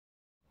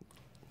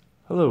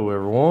Hello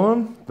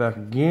everyone, back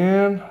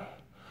again.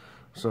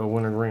 So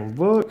wintergreen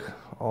book,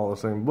 all the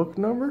same book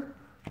number.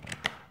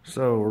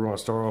 So we're going to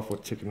start off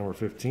with ticket number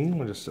 15.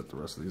 We'll just set the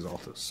rest of these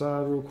off to the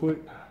side real quick.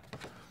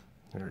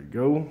 There you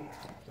go.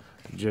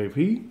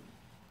 JP.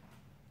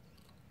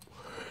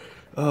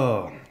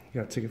 You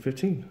got ticket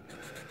 15.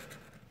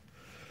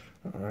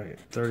 Alright,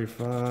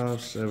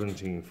 35,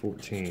 17,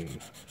 14,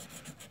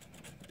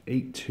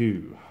 8,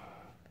 2.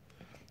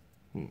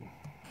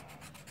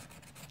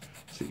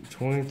 See,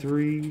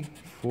 23,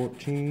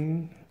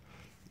 14,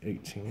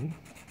 18.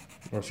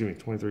 Or excuse me,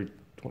 23,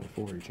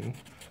 24, 18.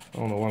 I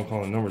don't know why I'm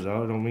calling numbers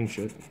out. I don't mean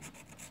shit.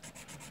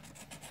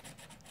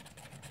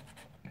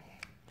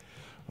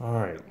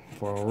 Alright,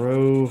 final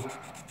row.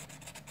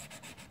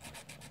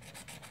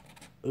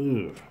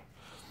 Ugh.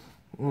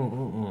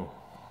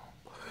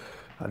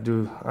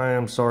 I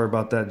am sorry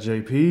about that,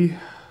 JP.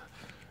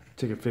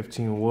 Ticket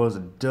 15 was a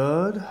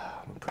dud.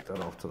 I'm gonna put that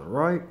off to the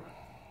right.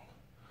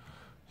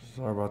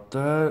 Sorry about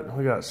that.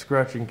 We got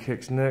scratching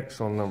kicks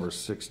next on number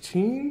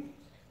 16.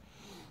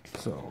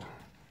 So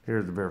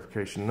here's the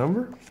verification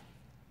number.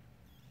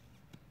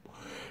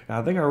 And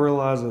I think I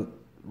realized that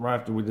right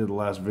after we did the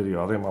last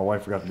video, I think my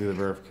wife forgot to do the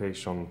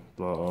verification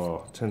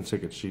on the 10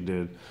 tickets she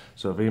did.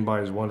 So if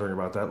anybody's wondering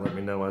about that, let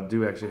me know. I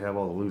do actually have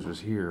all the losers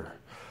here.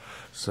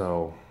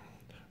 So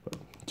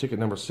ticket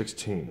number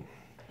 16.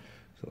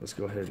 So let's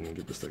go ahead and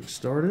get this thing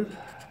started.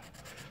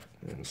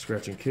 And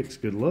scratching kicks,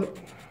 good luck.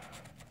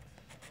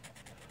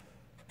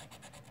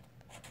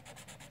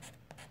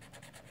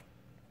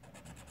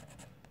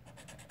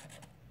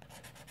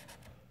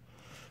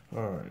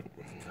 All right.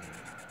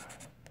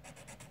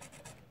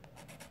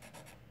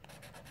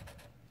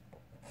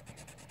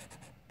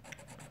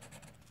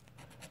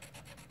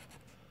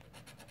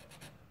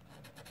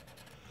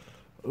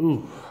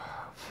 Ooh.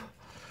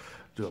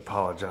 Do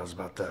apologize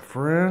about that,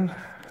 friend.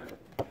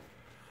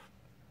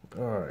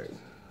 All right.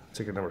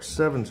 Ticket number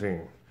 17.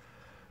 There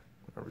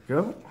we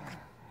go.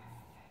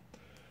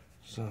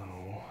 So,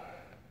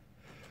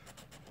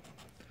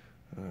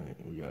 all right,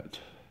 we got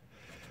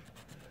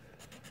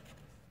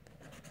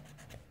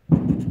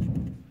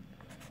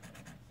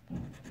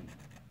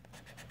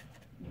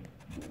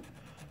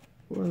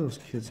what are those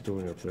kids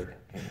doing up there?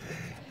 I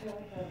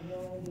have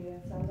no idea.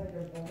 Sounds like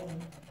they're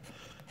bowling.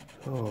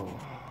 Oh.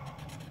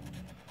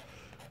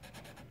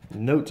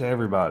 Note to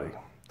everybody,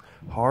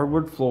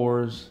 hardwood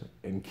floors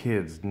and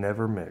kids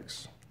never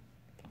mix.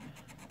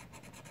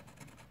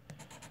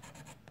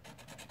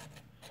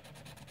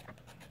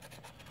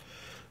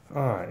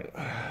 Alright,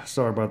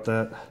 sorry about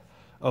that.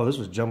 Oh, this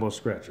was Jumbo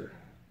Scratcher.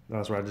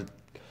 That's right, I did.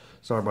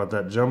 Sorry about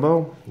that,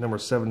 Jumbo. Number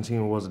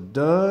 17 was a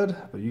dud,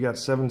 but you got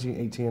 17,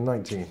 18, and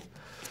 19.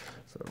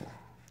 So,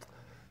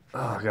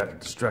 I got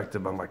distracted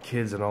by my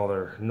kids and all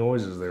their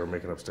noises they were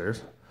making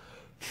upstairs.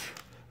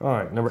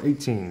 Alright, number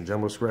 18,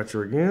 Jumbo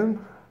Scratcher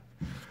again.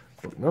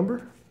 Book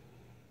number.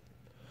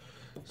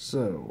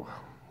 So,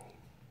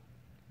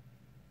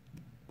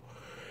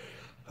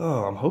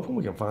 I'm hoping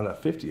we can find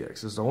that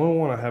 50X. It's the only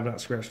one I have not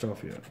scratched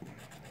off yet.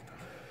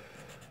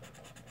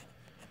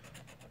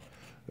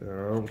 I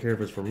don't care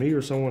if it's for me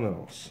or someone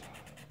else.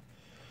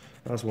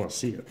 I just want to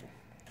see it.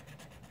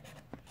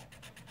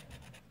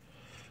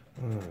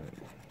 Alright.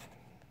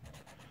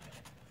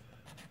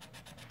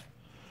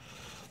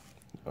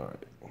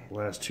 Alright,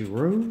 last two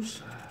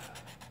rows.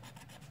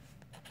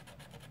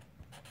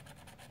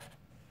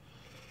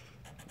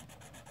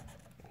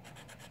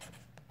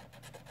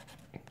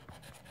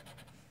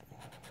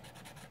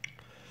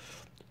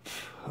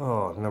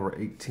 Oh, number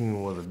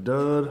 18 was a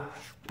dud.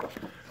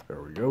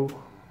 There we go.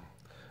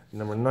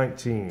 Number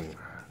 19,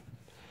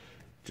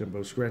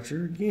 Jumbo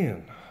Scratcher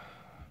again.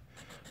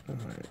 All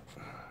right.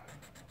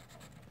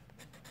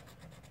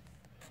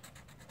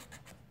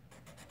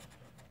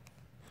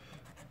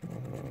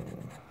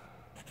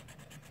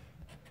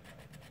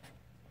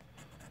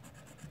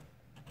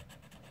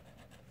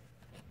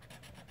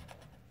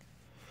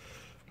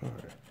 All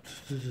right.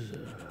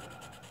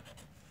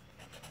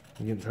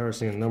 I'm getting tired of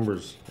seeing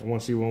numbers. I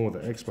want to see one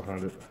with an X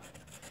behind it.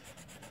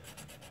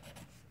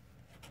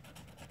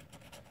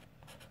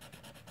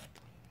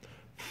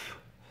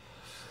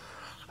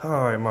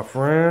 Alright, my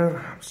friend.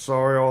 I'm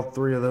sorry all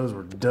three of those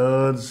were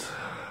duds.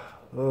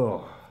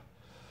 Oh.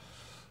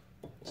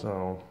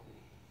 So,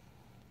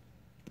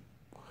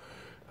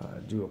 I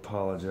do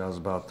apologize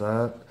about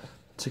that.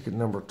 Ticket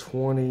number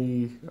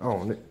 20.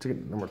 Oh,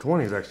 ticket number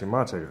 20 is actually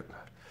my ticket.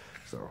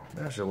 So,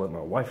 I should let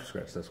my wife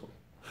scratch this one.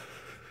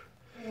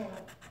 Yeah.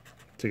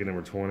 Ticket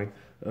number 20.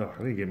 Oh,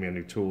 I need to get me a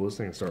new tool. This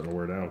thing's starting to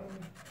wear down.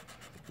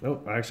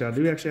 Nope, I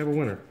do actually have a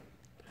winner.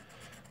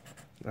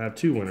 I have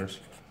two winners.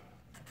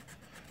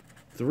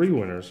 Three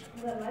winners.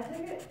 Is that my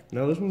ticket?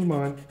 No, this one's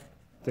mine.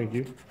 Thank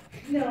you.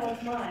 No,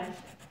 it's mine.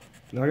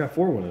 No, I got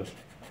four winners.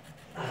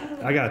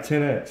 I got a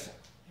 10X.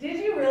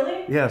 Did you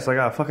really? Yes, I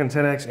got a fucking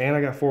 10X and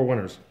I got four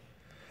winners.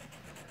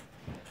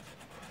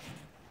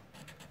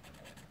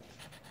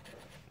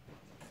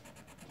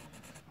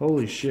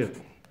 Holy shit.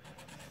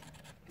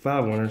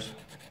 5 winners.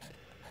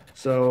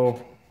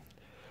 So,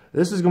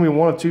 this is going to be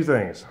one of two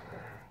things.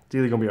 It's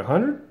either going to be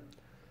 100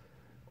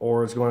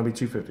 or it's going to be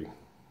 250.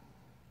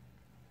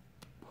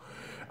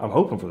 I'm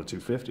hoping for the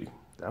 250.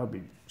 That would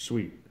be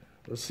sweet.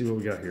 Let's see what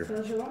we got here.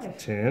 So's your wife.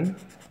 10,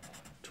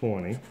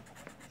 20,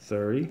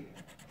 30,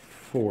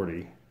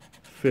 40,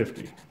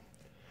 50.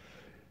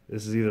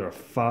 This is either a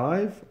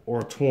 5 or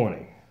a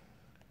 20.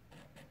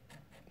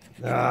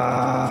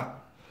 Ah,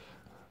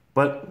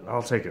 but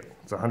I'll take it.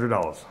 It's $100.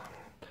 All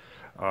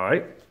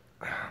right.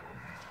 I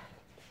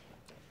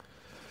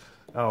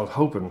was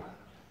hoping.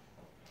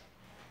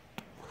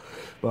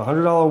 But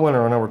 $100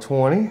 winner on number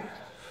 20.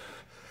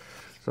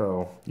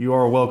 So you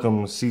are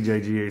welcome,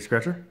 CJGA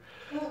Scratcher.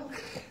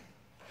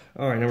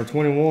 All right, number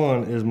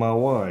 21 is my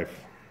wife.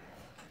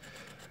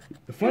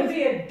 It's gonna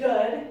be a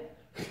dud.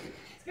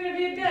 It's gonna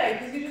be a dud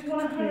because you just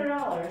won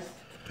 $100.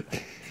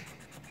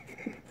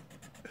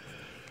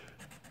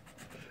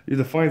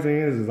 The funny thing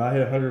is I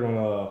hit 100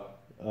 on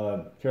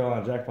a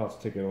Carolina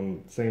Jackpots ticket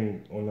on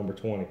number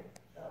 20.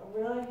 Oh,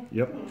 really?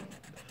 Yep.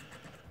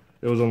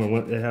 It was on the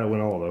win. It had a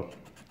win all though.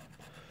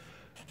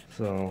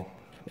 So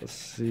let's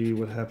see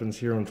what happens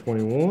here on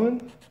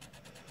 21.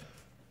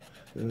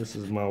 And this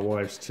is my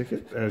wife's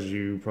ticket, as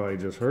you probably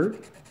just heard.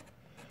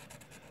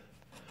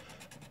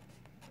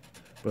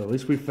 But at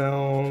least we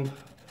found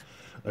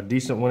a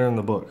decent winner in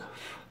the book.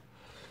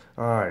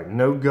 All right,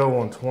 no go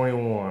on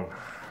 21.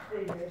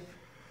 Figures.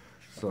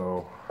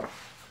 So here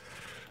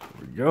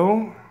we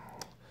go.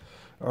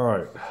 All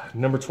right,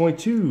 number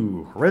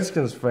 22,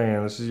 Redskins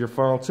fan. This is your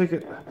final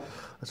ticket.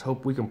 Let's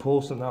hope we can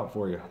pull something out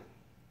for you.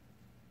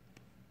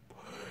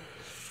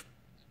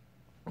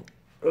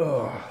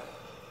 Ugh.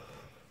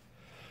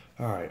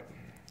 All right,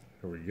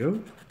 here we go.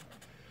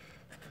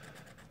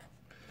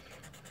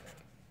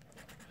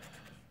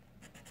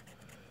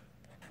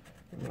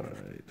 All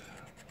right.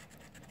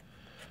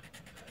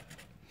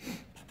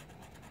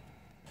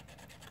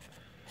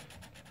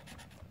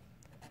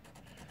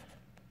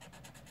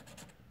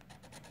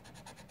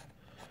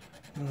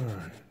 All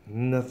right,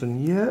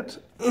 nothing yet.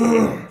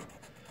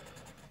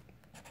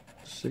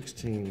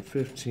 16,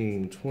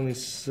 15,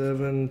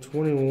 27,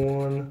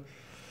 21,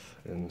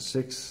 and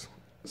 6.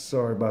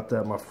 Sorry about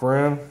that, my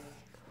friend.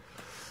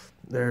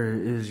 There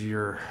is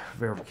your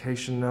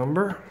verification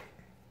number.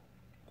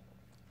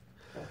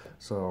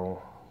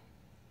 So,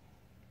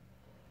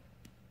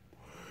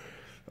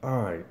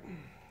 all right,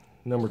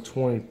 number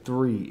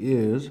 23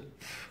 is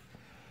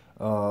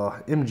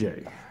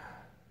MJ.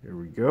 Here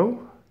we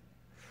go.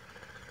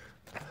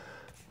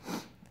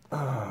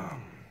 All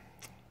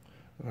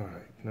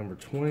right, number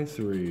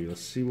 23.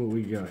 Let's see what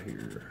we got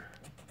here.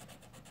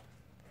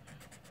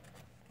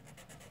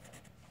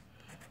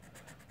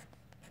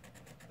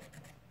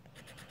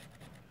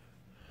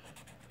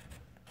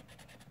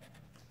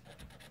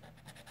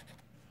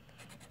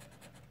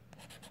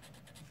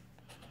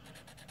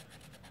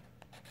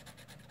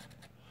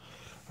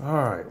 All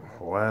right,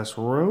 last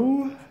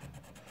row.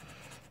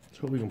 Let's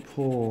hope we can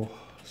pull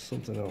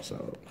something else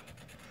out of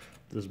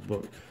this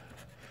book.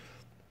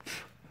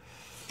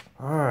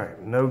 All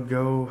right, no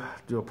go.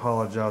 Do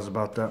apologize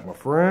about that, my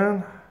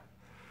friend.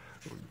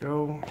 Here we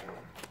go.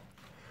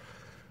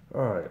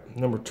 All right,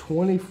 number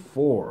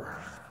 24.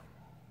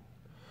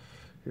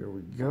 Here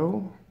we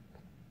go.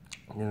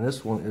 And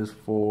this one is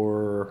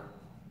for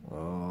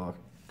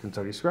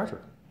Kentucky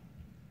Scratcher.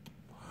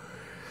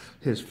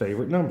 His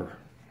favorite number.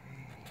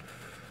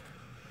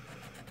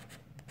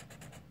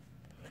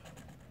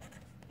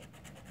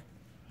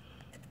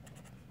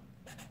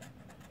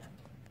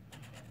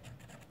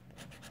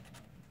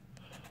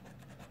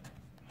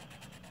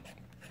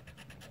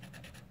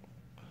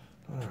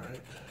 All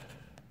right.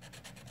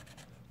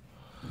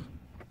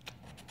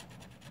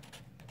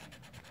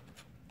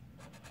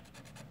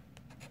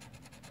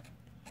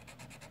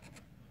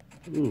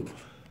 Ooh.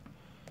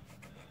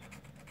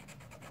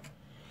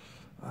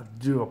 I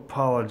do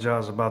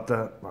apologize about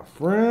that, my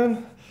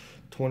friend.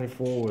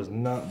 24 was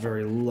not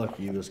very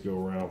lucky this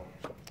go around.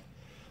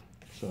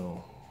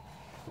 So,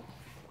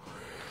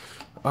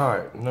 all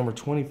right, number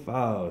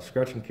 25,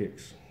 Scratching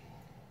Kicks.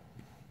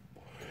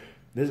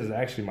 This is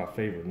actually my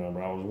favorite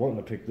number. I was wanting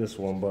to pick this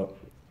one, but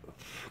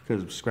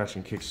because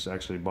Scratching Kicks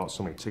actually bought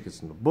so many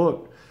tickets in the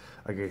book,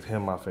 I gave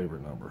him my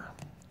favorite number.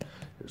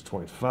 Here's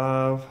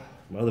 25.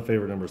 My other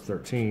favorite number is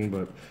 13,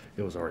 but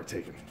it was already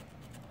taken.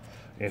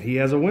 And he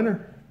has a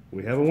winner.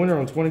 We have a winner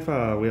on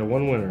 25. We have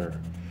one winner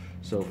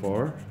so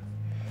far.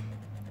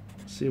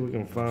 Let's see if we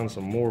can find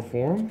some more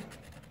for him.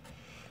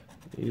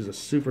 He's a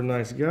super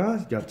nice guy.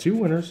 He's got 2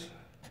 winners.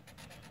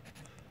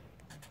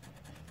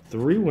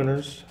 3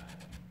 winners.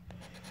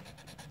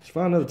 Let's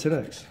find another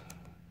 10X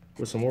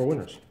with some more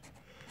winners.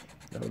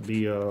 That would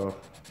be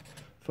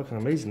fucking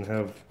amazing to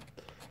have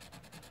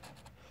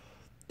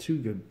 2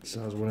 good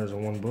size winners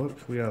in one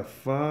book. We have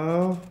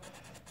 5,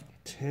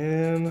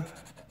 10,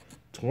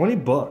 20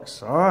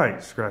 bucks. All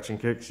right, Scratching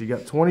Kicks, you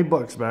got 20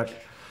 bucks back.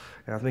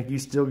 And I think you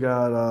still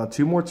got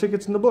 2 more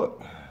tickets in the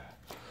book.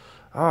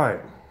 All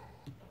right.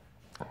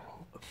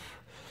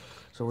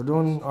 So we're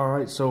doing all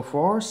right so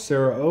far.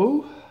 Sarah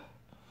O.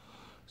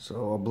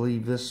 So I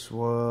believe this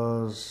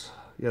was,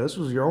 Yeah, this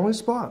was your only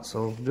spot,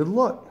 so good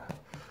luck.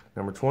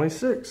 Number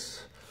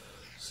 26.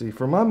 See,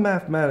 for my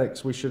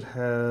mathematics, we should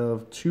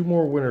have 2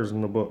 more winners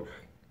in the book.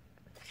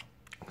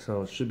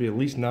 So it should be at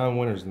least 9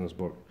 winners in this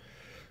book.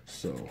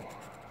 So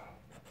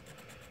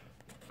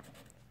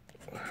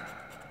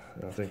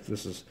I think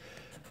this is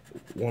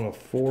one of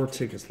 4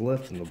 tickets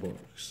left in the book.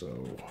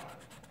 So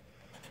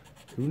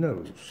who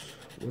knows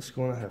what's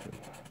going to happen.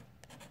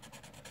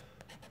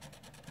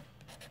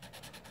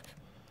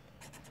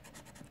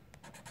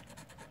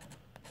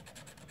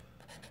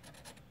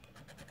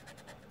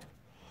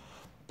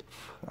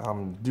 I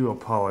do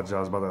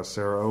apologize about that,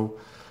 Sarah O.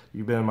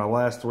 You've been in my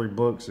last 3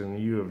 books and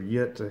you have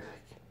yet to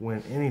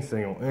win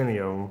anything on any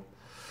of them.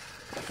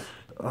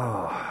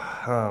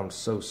 Oh, I'm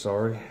so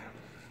sorry.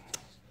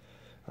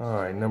 All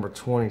right, number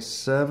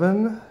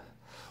 27,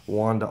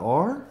 Wanda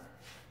R.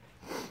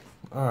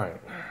 All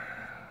right,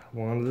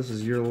 Wanda, this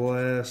is your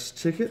last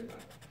ticket.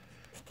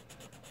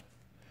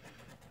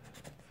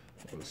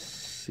 Let's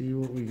see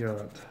what we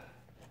got.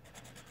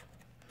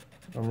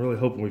 I'm really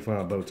hoping we find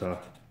a bow tie.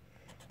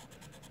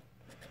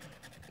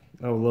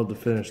 I would love to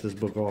finish this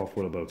book off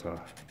with a bow tie.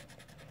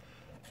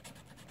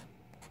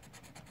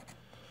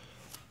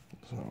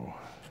 So,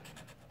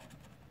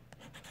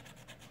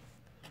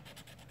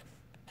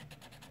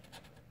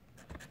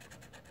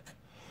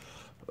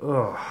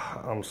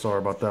 I'm sorry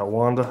about that,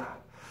 Wanda.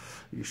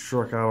 You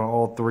struck out on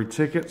all 3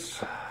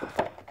 tickets.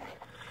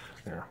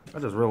 Here, I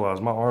just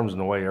realized my arm's in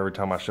the way every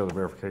time I show the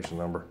verification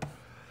number.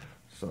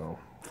 So,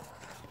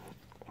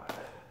 all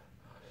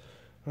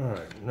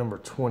right, number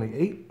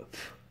 28.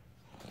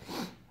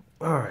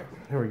 All right,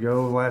 here we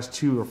go. The last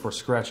 2 are for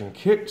scratching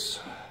kicks.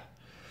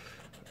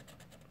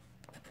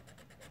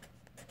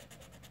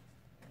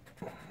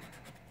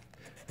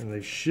 And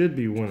they should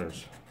be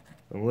winners.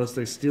 Unless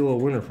they steal a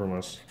winner from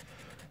us,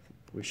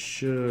 we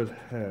should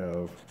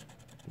have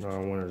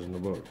 9 winners in the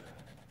book.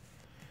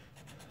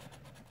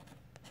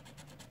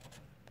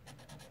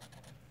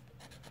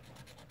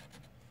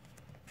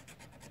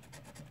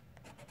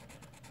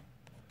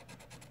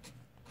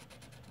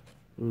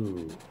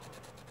 Ooh.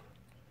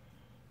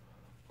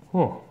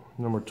 Huh.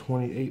 Number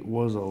 28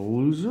 was a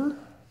loser.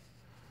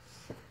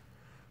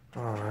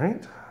 All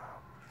right.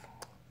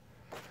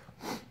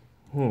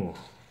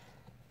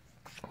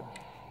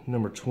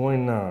 Number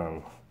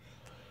 29.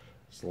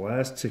 It's the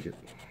last ticket.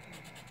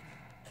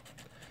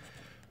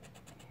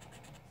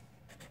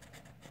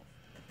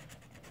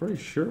 Pretty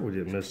sure we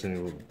didn't miss any.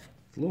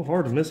 It's a little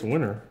hard to miss a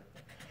winner.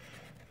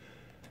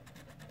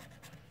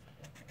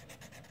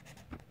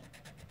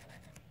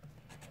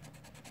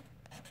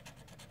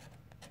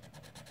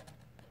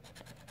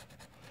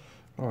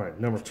 All right,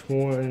 number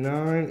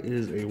 29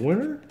 is a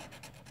winner.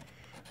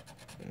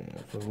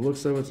 And from the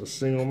looks of it, it's a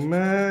single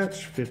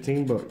match,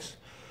 15 bucks.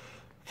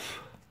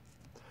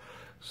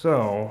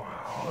 So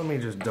let me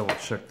just double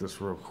check this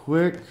real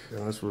quick. And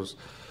there's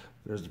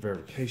the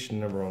verification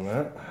number on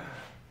that.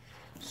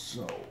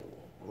 So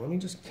let me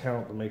just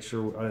count to make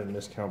sure I didn't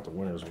miscount the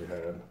winners we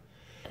had.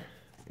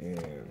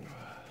 And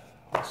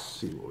let's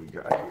see what we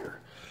got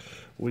here.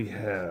 We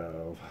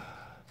have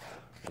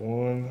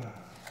 1,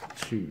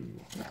 2,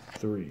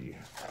 3,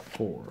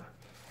 4,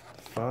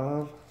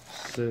 5,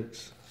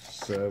 6,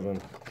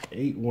 7,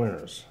 8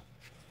 winners.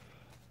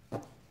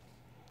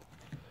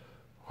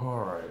 All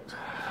right.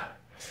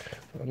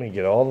 Let me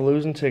get all the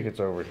losing tickets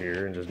over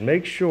here and just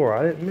make sure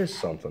I didn't miss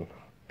something.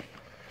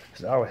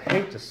 Because I would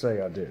hate to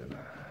say I did.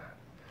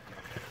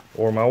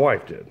 Or my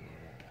wife did.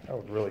 I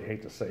would really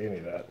hate to say any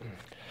of that.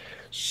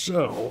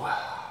 So,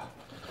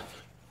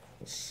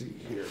 let's see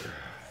here.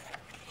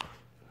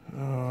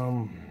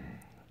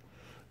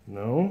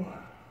 No.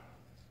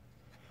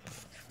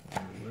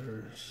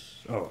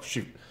 Oh,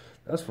 shoot.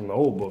 That's from the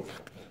old book.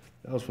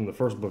 That was from the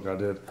first book I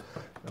did.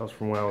 That was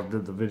from when I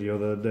did the video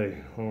the other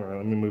day. All right,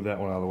 let me move that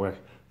one out of the way.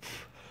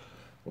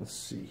 Let's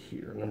see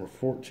here. Number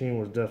 14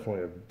 was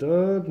definitely a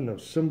dud. No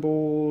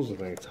symbols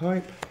of any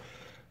type.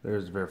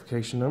 There's the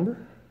verification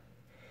number.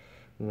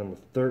 Number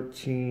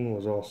 13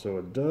 was also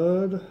a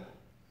dud.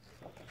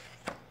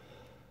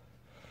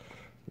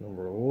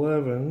 Number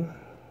 11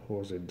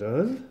 was a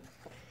dud.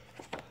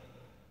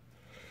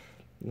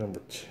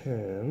 Number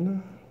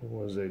 10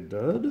 was a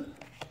dud.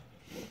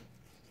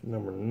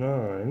 Number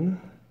 9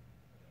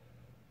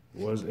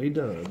 was a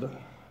dud.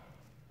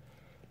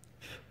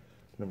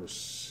 Number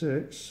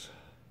 6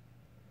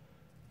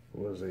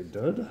 was a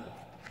dud.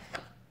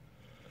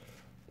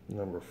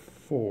 Number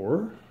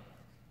 4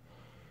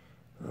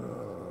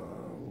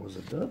 was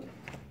a dud.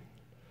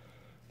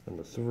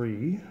 Number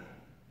 3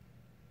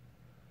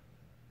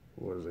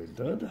 was a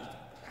dud.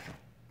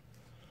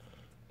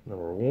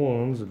 Number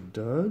 1's a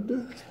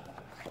dud.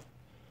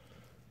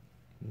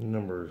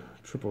 Number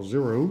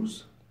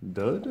 000's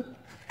dud.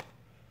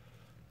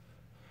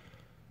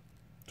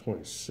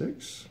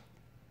 26.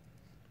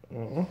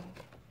 Number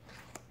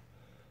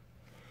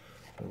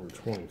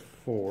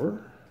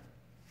 24.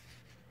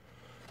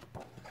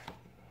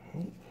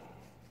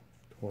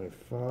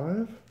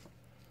 25.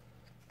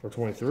 Or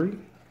 23.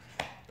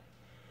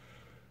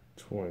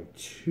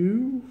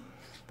 22.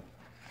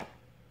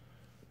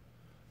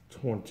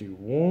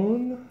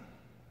 21,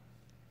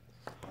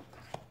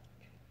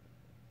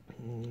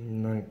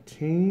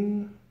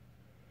 19.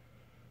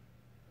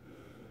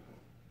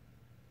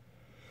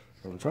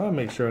 I'm trying to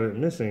make sure I didn't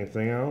miss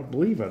anything. I don't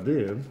believe I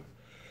did. Let's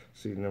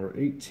see, number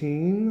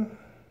 18,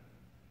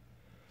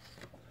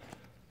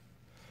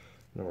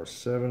 number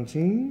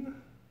 17,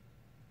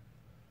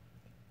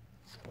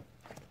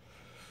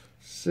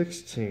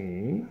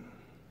 16,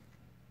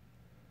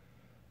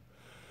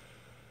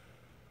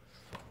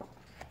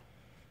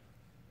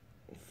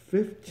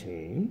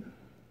 15.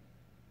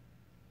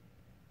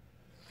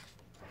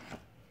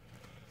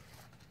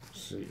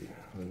 Let's see,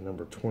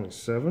 number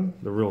 27,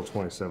 the real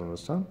 27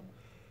 this time.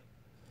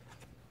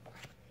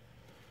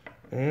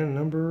 And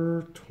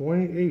number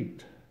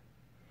 28.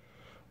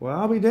 Well,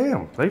 I'll be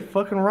damned. They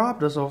fucking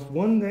robbed us of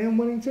one damn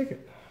winning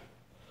ticket.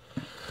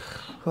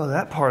 Well,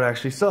 that part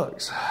actually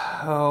sucks.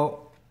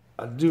 Oh,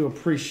 I do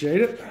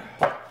appreciate it.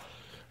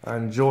 I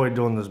enjoyed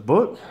doing this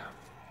book.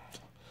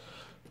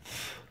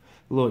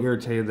 A little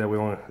irritated that we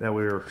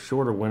were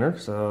short of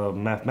winners.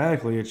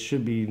 Mathematically, it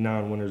should be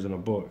 9 winners in a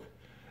book.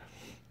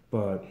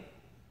 But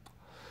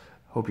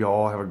hope you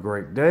all have a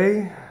great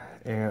day.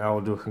 And I will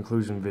do a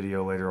conclusion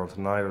video later on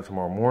tonight or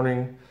tomorrow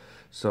morning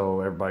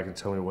so everybody can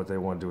tell me what they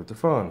want to do with their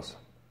funds.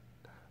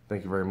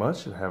 Thank you very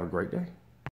much and have a great day.